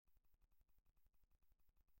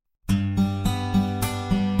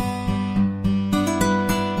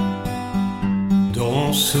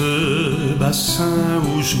Dans ce bassin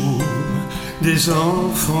où jouent des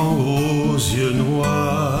enfants aux yeux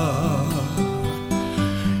noirs,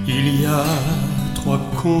 il y a 3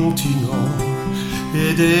 continents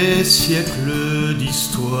et des siècles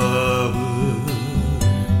d'histoire,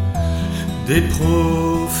 des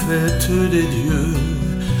prophètes des dieux,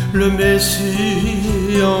 le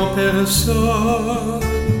Messie en personne.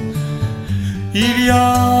 Il y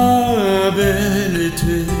a un bel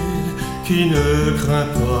été qui ne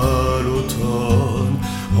craint pas l'automne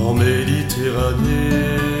en Méditerranée,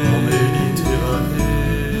 en Méditerranée.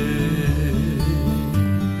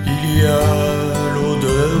 Il y a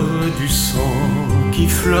l'odeur du sang qui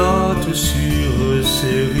flotte sur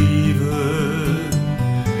ses rives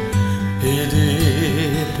et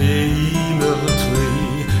des pays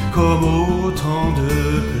meurtris comme autant de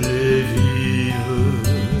plaies vives,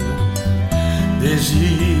 des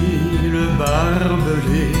îles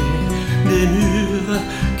barbelées, des murs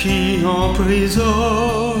qui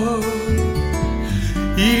emprisonnent.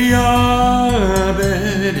 Il y a un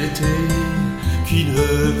bel été qui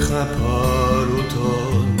ne craint pas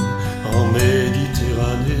l'automne en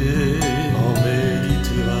Méditerranée, en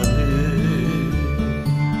Méditerranée.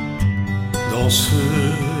 Dans ce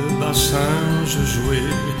bassin je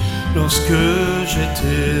jouais lorsque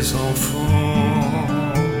j'étais enfant.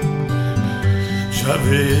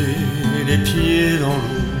 J'avais les pieds dans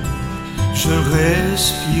l'eau, je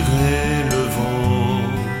respirais le vent.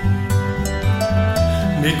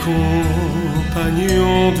 Mes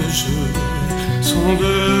compagnons de jeu sont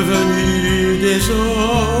devenus des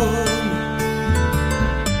hommes,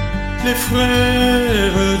 les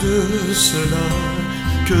frères de ceux-là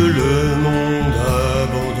que le monde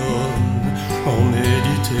abandonne en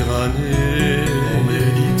Méditerranée, en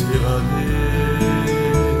Méditerranée.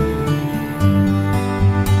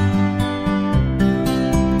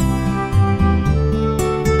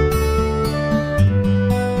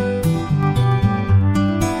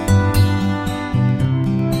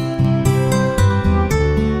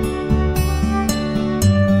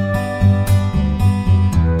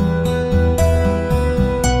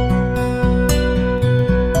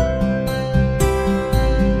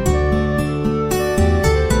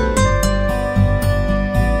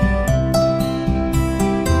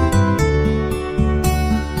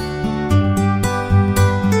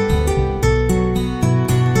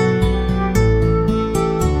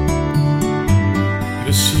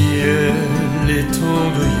 Le ciel est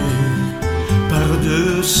endeuillé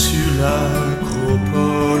par-dessus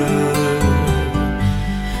l'acropole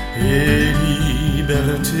et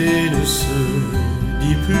liberté ne se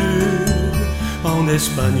dit plus en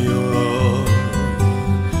espagnol.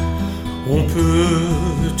 On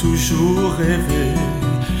peut toujours rêver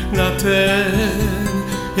d'Athènes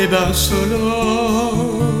et Barcelone.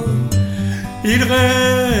 Il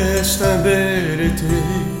reste un bel été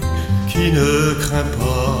qui ne craint